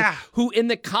 assassin guy, who in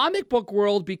the comic book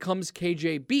world becomes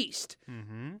KJ Beast.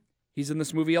 Mm-hmm. He's in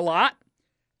this movie a lot,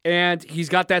 and he's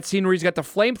got that scene where he's got the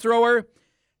flamethrower,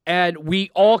 and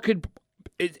we all could...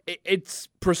 It's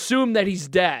presumed that he's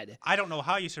dead. I don't know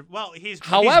how you... Well, he's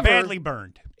badly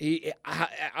burned.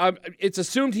 It's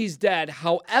assumed he's dead.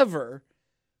 However,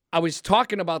 I was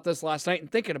talking about this last night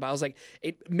and thinking about it. I was like,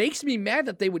 it makes me mad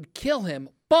that they would kill him,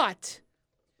 but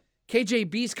KJ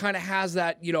Beast kind of has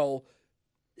that,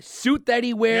 suit that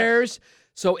he wears. Yes.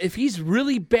 So if he's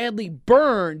really badly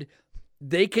burned,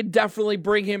 they could definitely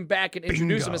bring him back and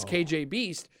introduce him as KJ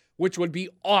Beast, which would be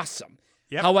awesome.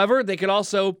 Yep. However, they could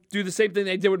also do the same thing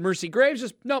they did with Mercy Graves.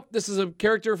 Just, nope, this is a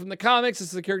character from the comics. This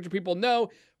is a character people know.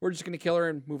 We're just going to kill her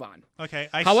and move on. Okay.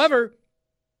 However,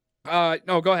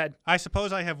 no, go ahead. I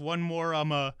suppose I have one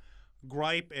more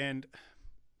gripe, and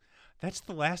that's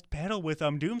the last battle with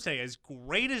Doomsday. As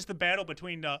great as the battle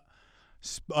between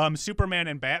Superman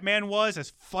and Batman was,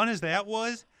 as fun as that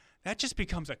was, that just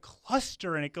becomes a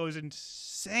cluster, and it goes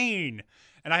insane.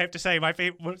 And I have to say,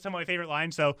 some of my favorite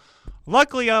lines, though,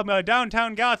 luckily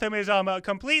downtown Gotham is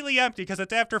completely empty because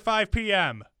it's after 5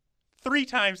 p.m. 3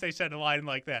 times they said a line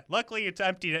like that. Luckily, it's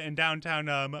empty in downtown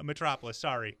Metropolis.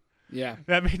 Sorry. Yeah.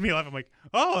 That made me laugh. I'm like,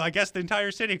 oh, I guess the entire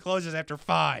city closes after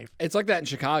 5. It's like that in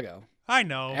Chicago. I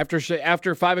know.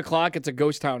 After 5 o'clock, it's a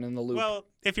ghost town in the Loop. Well,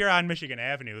 if you're on Michigan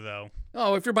Avenue, though.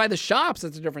 Oh, if you're by the shops,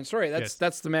 that's a different story.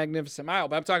 That's the Magnificent Mile.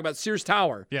 But I'm talking about Sears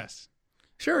Tower. Yes.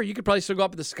 Sure, you could probably still go up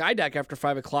to the Sky Deck after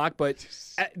 5 o'clock, but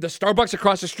the Starbucks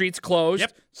across the street's closed.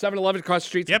 Yep. 7-Eleven across the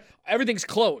street. Yep. Everything's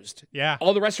closed. Yeah.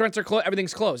 All the restaurants are closed.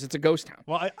 Everything's closed. It's a ghost town.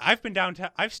 Well, I've been downtown.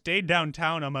 I've stayed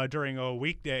downtown during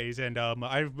weekdays, and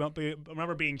I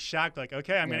remember being shocked. Like,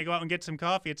 okay, I'm gonna go out and get some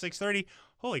coffee at 6:30.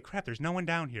 Holy crap! There's no one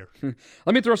down here.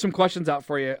 Let me throw some questions out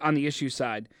for you on the issue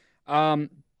side.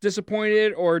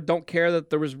 Disappointed or don't care that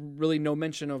there was really no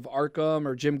mention of Arkham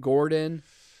or Jim Gordon?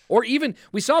 Or even,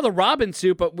 we saw the Robin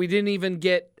suit, but we didn't even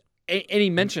get any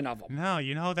mention of him.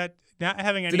 No, that not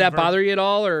having any. Did that bother you at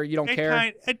all, or you don't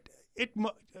care?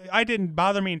 I didn't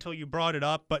bother me until you brought it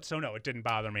up, but so no, it didn't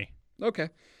bother me. Okay.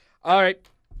 All right.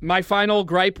 My final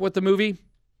gripe with the movie,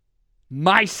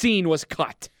 my scene was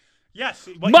cut. Yes.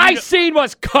 My scene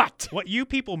was cut. What you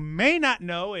people may not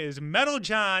know is Metal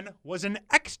John was an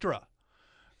extra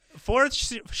for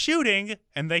shooting,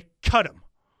 and they cut him.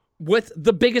 With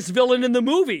the biggest villain in the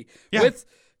movie. Yeah. With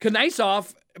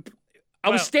Knyzhov, I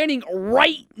was standing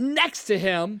right next to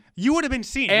him. You would have been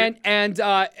seen. And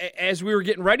as we were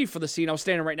getting ready for the scene, I was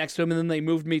standing right next to him, and then they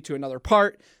moved me to another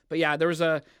part. But yeah, there was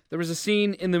a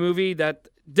scene in the movie that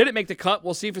didn't make the cut.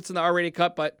 We'll see if it's in the R-rated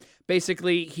cut, but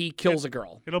basically he kills a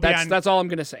girl. That's all I'm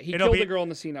going to say. He killed a girl in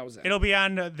the scene I was in. It'll be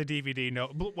on the DVD. No,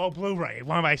 Blu-ray.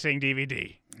 Why am I saying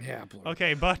DVD? Yeah, Blu-ray.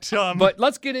 Okay, but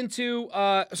let's get into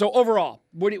so overall,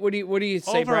 what do you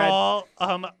say, overall,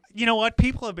 Brad? You know what?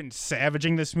 People have been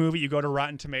savaging this movie. You go to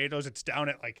Rotten Tomatoes, it's down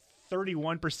at like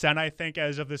 31%, I think,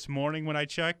 as of this morning when I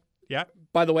checked. Yeah.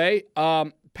 By the way,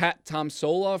 Pat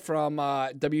Tomsola from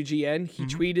WGN, he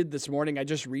tweeted this morning. I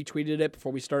just retweeted it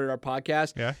before we started our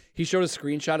podcast. Yeah. He showed a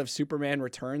screenshot of Superman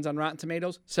Returns on Rotten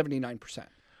Tomatoes, 79%.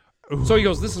 Ooh. So he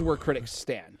goes, "This is where critics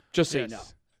stand." Just so you know.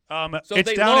 So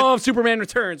they love Superman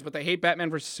Returns, but they hate Batman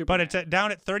versus Superman. But it's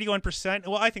down at 31%.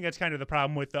 Well, I think that's kind of the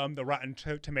problem with the Rotten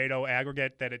Tomato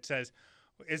aggregate, that it says,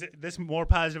 is it this more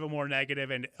positive or more negative?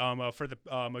 And for the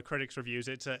critics' reviews,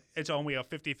 it's only a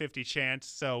 50-50 chance.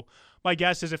 So my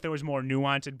guess is if there was more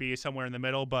nuance, it'd be somewhere in the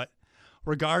middle. But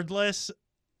regardless,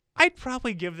 I'd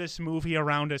probably give this movie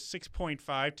around a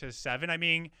 6.5 to 7. I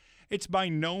mean, it's by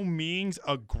no means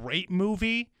a great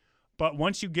movie. But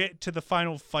once you get to the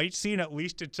final fight scene, at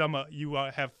least it's you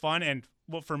have fun. And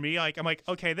well, for me, I'm like,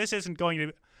 okay, this isn't going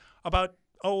to about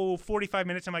 45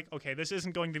 minutes. I'm like, okay, this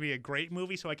isn't going to be a great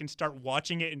movie, so I can start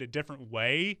watching it in a different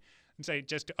way and say,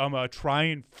 just try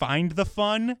and find the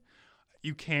fun.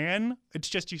 You can. It's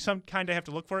just you kind of have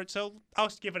to look for it. So I'll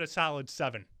give it a solid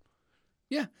 7.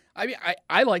 Yeah, I mean,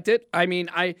 I liked it. I mean,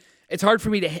 it's hard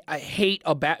for me to hate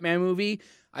a Batman movie.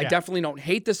 I definitely don't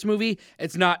hate this movie.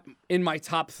 It's not in my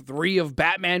top 3 of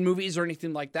Batman movies or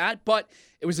anything like that, but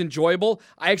it was enjoyable.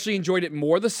 I actually enjoyed it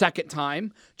more the second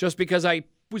time just because I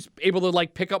was able to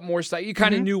pick up more stuff. You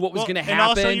kind of knew what was going to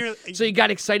happen. So you got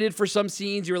excited for some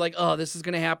scenes. You were like, oh, this is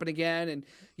going to happen again.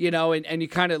 And, and you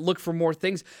kind of look for more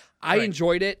things. I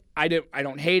enjoyed it. I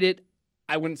don't hate it.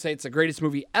 I wouldn't say it's the greatest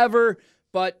movie ever,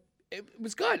 but it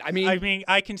was good. I mean,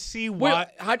 I can see why.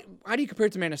 How do you compare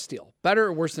it to Man of Steel? Better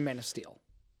or worse than Man of Steel?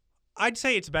 I'd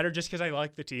say it's better just because I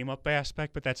like the team-up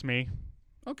aspect, but that's me.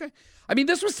 Okay. I mean,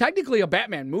 this was technically a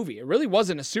Batman movie. It really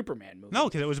wasn't a Superman movie. No,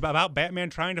 because it was about Batman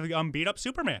trying to beat up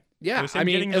Superman. Yeah, I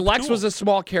mean, Lex was a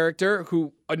small character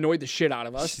who annoyed the shit out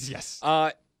of us. Yes.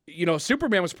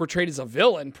 Superman was portrayed as a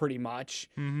villain pretty much,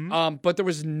 but there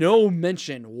was no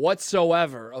mention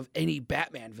whatsoever of any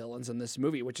Batman villains in this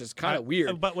movie, which is kind of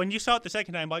weird. But when you saw it the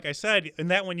second time, like I said, in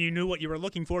that one you knew what you were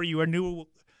looking for. You knew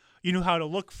how to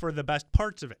look for the best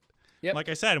parts of it. Yep. Like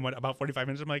I said, in about 45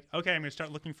 minutes, I'm like, okay, I'm going to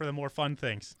start looking for the more fun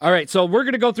things. All right, so we're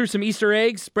going to go through some Easter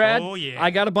eggs, Brad. Oh, yeah.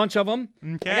 I got a bunch of them.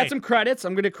 Okay. I got some credits.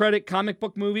 I'm going to credit Comic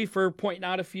Book Movie for pointing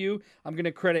out a few. I'm going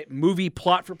to credit Movie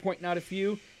Plot for pointing out a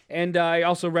few. And I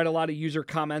also read a lot of user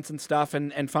comments and stuff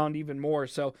and found even more.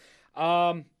 So,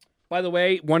 by the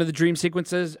way, one of the dream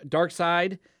sequences,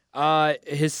 Darkseid,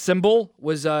 his symbol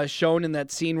was shown in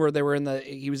that scene where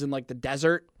he was in the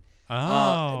desert.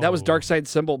 Oh, that was Darkseid's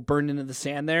symbol burned into the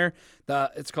sand there.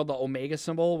 It's called the Omega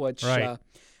symbol, which. Right.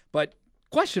 But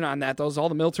question on that, all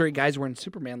the military guys wearing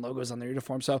Superman logos on their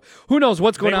uniform. So who knows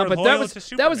what's going on? But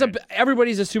that was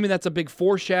everybody's assuming that's a big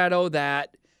foreshadow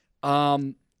that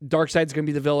Darkseid's going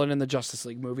to be the villain in the Justice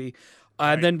League movie.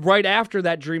 And then right after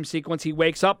that dream sequence, he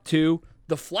wakes up to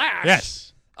the Flash.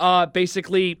 Yes.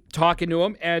 Basically talking to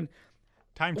him and.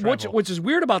 Time travel. Which is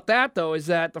weird about that, though, is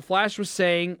that the Flash was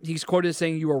saying, he's quoted as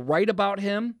saying, you were right about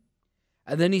him.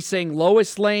 And then he's saying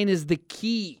Lois Lane is the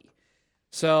key.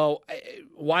 So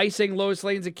why he's saying Lois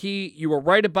Lane's the key? You were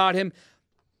right about him.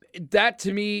 That,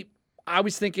 to me, I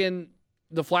was thinking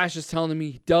the Flash is telling him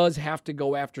he does have to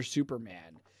go after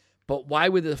Superman. But why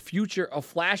would a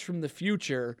Flash from the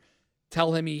future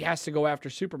tell him he has to go after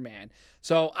Superman?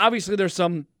 So obviously there's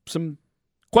some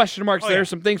question marks there,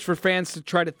 some things for fans to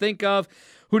try to think of.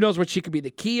 Who knows what she could be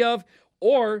the key of?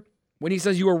 Or when he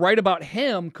says you were right about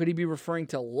him, could he be referring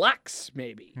to Lex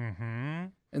maybe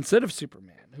instead of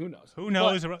Superman? Who knows? Who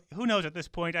knows? Who knows at this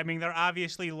point? I mean, they're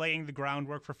obviously laying the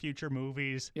groundwork for future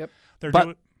movies. Yep.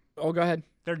 Go ahead.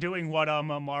 They're doing what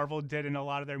Marvel did in a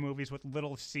lot of their movies with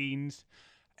little scenes,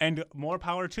 and more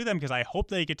power to them because I hope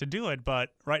they get to do it. But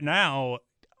right now,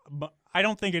 I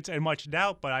don't think it's in much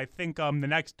doubt, but I think the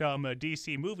next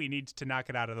DC movie needs to knock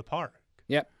it out of the park.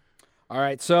 Yep. All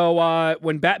right. So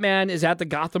when Batman is at the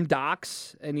Gotham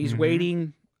docks and he's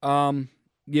waiting, waiting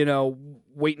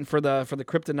for the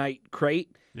kryptonite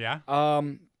crate. Yeah.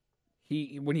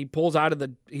 When he pulls out of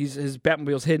his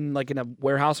Batmobile's hidden like in a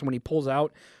warehouse, and when he pulls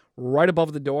out, right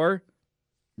above the door,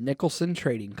 Nicholson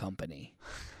Trading Company.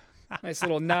 Nice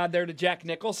little nod there to Jack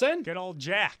Nicholson. Good old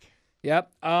Jack. Yep.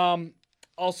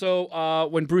 Also,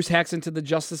 when Bruce hacks into the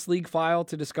Justice League file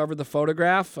to discover the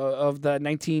photograph of the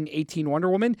 1918 Wonder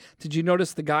Woman, did you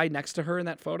notice the guy next to her in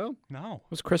that photo? No.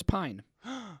 It was Chris Pine.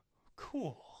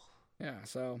 Cool. Yeah,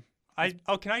 so...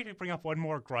 Can I bring up one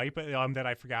more gripe that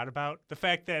I forgot about? The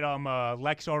fact that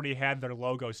Lex already had their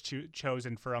logos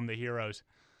chosen for the heroes.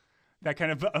 That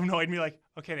kind of annoyed me. Like,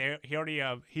 okay,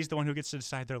 he's the one who gets to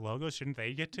decide their logos. Shouldn't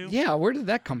they get to? Yeah, where did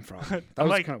that come from? That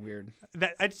was kind of weird.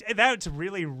 That's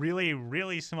really, really,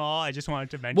 really small. I just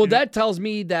wanted to mention. Well, that tells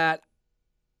me that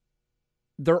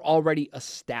they're already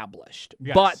established,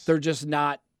 yes. but they're just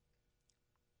not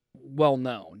well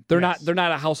known. They're not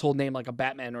a household name like a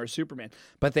Batman or a Superman,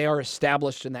 but they are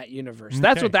established in that universe. Okay.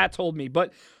 That's what that told me,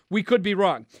 but we could be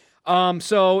wrong.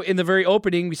 So in the very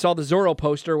opening, we saw the Zorro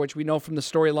poster, which we know from the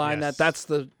storyline that's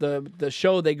the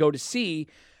show they go to see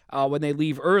when they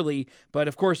leave early. But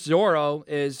of course, Zorro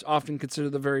is often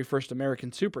considered the very first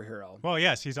American superhero. Well,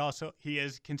 yes, he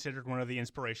is considered one of the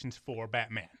inspirations for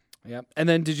Batman. Yep. And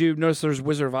then did you notice there's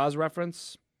Wizard of Oz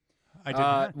reference? I did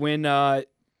not. When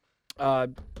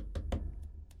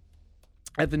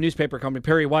at the newspaper company,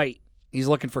 Perry White, he's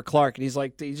looking for Clark, and he's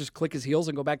like, did he just click his heels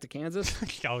and go back to Kansas?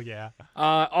 Oh, yeah.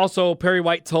 Also, Perry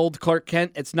White told Clark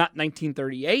Kent it's not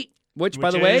 1938, which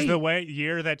by the way... is the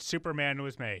year that Superman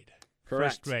was made.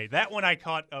 Correct. First made. That one I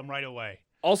caught right away.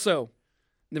 Also,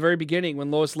 in the very beginning, when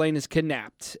Lois Lane is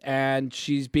kidnapped and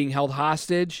she's being held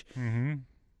hostage,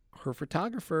 her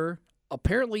photographer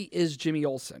apparently is Jimmy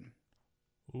Olsen.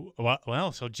 Ooh,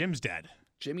 well, so Jim's dead.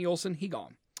 Jimmy Olsen, he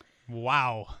gone.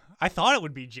 Wow. I thought it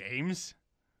would be James.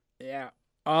 Yeah.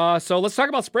 So let's talk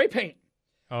about spray paint.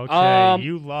 Okay,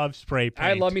 you love spray paint.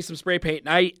 I love me some spray paint.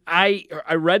 And I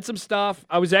read some stuff.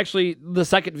 I was actually, the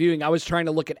second viewing, I was trying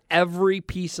to look at every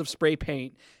piece of spray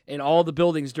paint in all the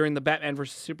buildings during the Batman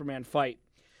versus Superman fight.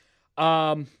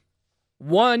 One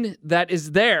that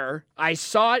is there, I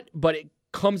saw it, but it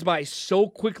comes by so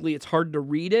quickly it's hard to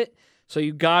read it. So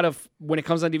you gotta, when it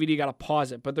comes on DVD, you gotta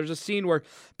pause it. But there's a scene where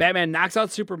Batman knocks out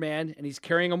Superman and he's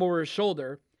carrying him over his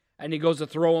shoulder, and he goes to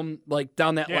throw him like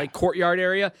down that like courtyard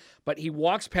area. But he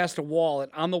walks past a wall,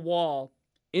 and on the wall,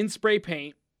 in spray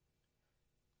paint,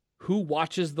 "Who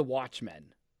watches the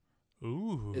Watchmen?"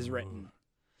 is written.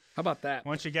 How about that?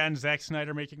 Once again, Zack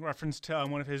Snyder making reference to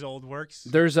one of his old works.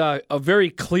 There's a very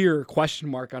clear question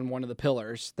mark on one of the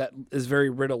pillars that is very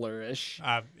Riddler-ish.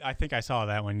 I think I saw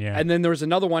that one, yeah. And then there was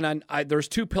another one on. There's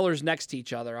two pillars next to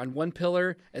each other. On one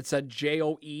pillar, it said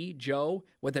J-O-E, Joe,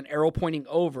 with an arrow pointing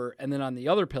over, and then on the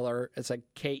other pillar, it said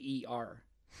K-E-R.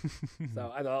 So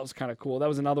I thought that was kind of cool. That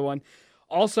was another one.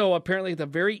 Also, apparently, at the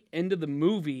very end of the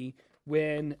movie,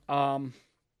 when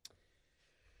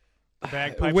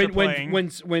bagpipes are playing.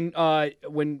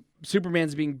 When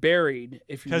Superman's being buried,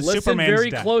 if you listen if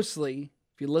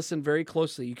you listen very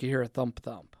closely, you can hear a thump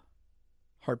thump,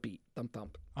 heartbeat, thump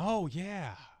thump. Oh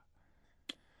yeah.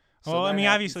 So well, I mean,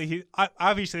 obviously,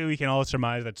 we can all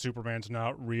surmise that Superman's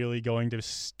not really going to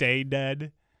stay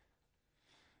dead.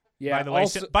 Yeah.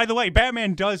 By the way,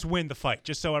 Batman does win the fight.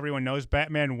 Just so everyone knows,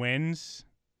 Batman wins.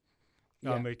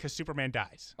 Because Superman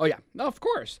dies. Oh yeah, no, of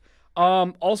course.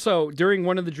 Also, during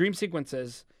one of the dream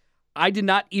sequences, I did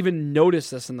not even notice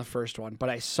this in the first one, but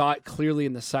I saw it clearly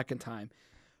in the second time.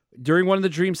 During one of the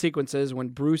dream sequences, when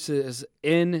Bruce is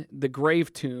in the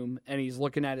grave tomb and he's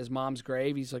looking at his mom's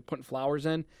grave, he's like putting flowers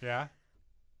in. Yeah.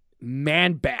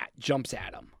 Man-Bat jumps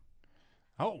at him.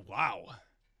 Oh, wow.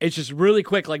 It's just really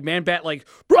quick, like Man-Bat, like,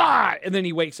 Brah! And then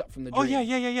he wakes up from the dream. Oh,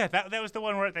 yeah. That was the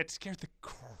one that scared the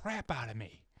crap out of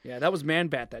me. Yeah, that was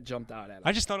Man-Bat that jumped out at him.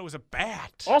 I just thought it was a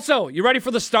bat. Also, you ready for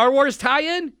the Star Wars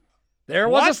tie-in? There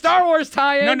was a Star Wars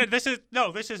tie-in. No, this is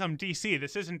DC.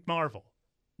 This isn't Marvel.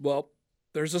 Well,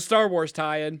 there's a Star Wars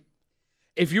tie-in.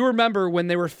 If you remember when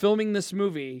they were filming this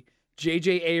movie,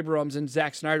 J.J. Abrams and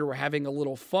Zack Snyder were having a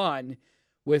little fun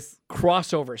with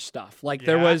crossover stuff. Like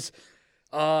there was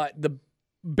the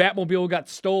Batmobile got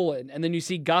stolen, and then you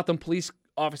see Gotham police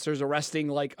officers arresting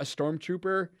like a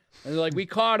stormtrooper, and they're like, "We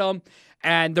caught him."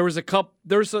 And there was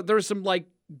some like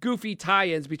goofy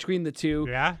tie-ins between the two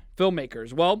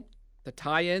filmmakers. Well, the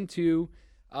tie-in to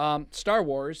Star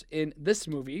Wars in this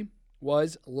movie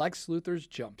was Lex Luthor's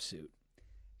jumpsuit.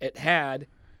 It had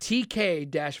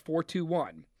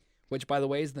TK-421. which, by the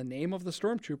way, is the name of the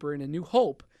stormtrooper in A New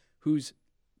Hope, whose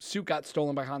suit got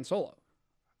stolen by Han Solo.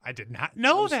 I did not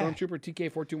know that. Stormtrooper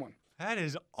TK-421. That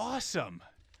is awesome.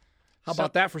 How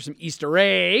about that for some Easter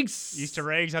eggs?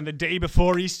 Easter eggs on the day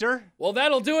before Easter. Well,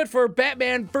 that'll do it for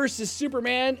Batman versus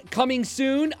Superman coming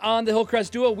soon on the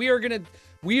Hillcrest Duo.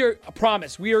 I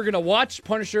promise, we are gonna watch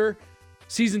Punisher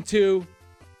season 2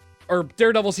 or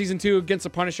Daredevil season 2 against the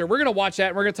Punisher. We're going to watch that.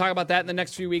 And we're going to talk about that in the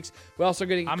next few weeks. We're also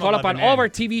getting caught up on all of our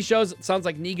TV shows. It sounds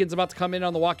like Negan's about to come in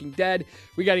on The Walking Dead.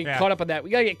 We got to get caught up on that. We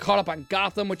got to get caught up on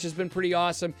Gotham, which has been pretty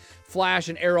awesome. Flash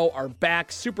and Arrow are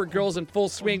back. Supergirl's in full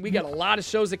swing. We got a lot of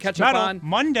shows to catch up on.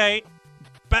 Monday,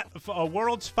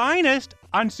 World's Finest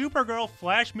on Supergirl.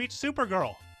 Flash meets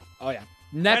Supergirl. Oh, yeah.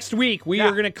 Next week, we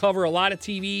are going to cover a lot of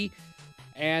TV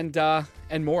and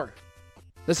more.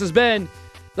 This has been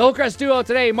the Hillcrest Duo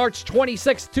today, March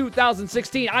 26,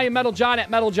 2016. I am Metal John at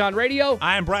Metal John Radio.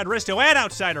 I am Brad Risto at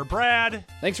Outsider Brad.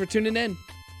 Thanks for tuning in.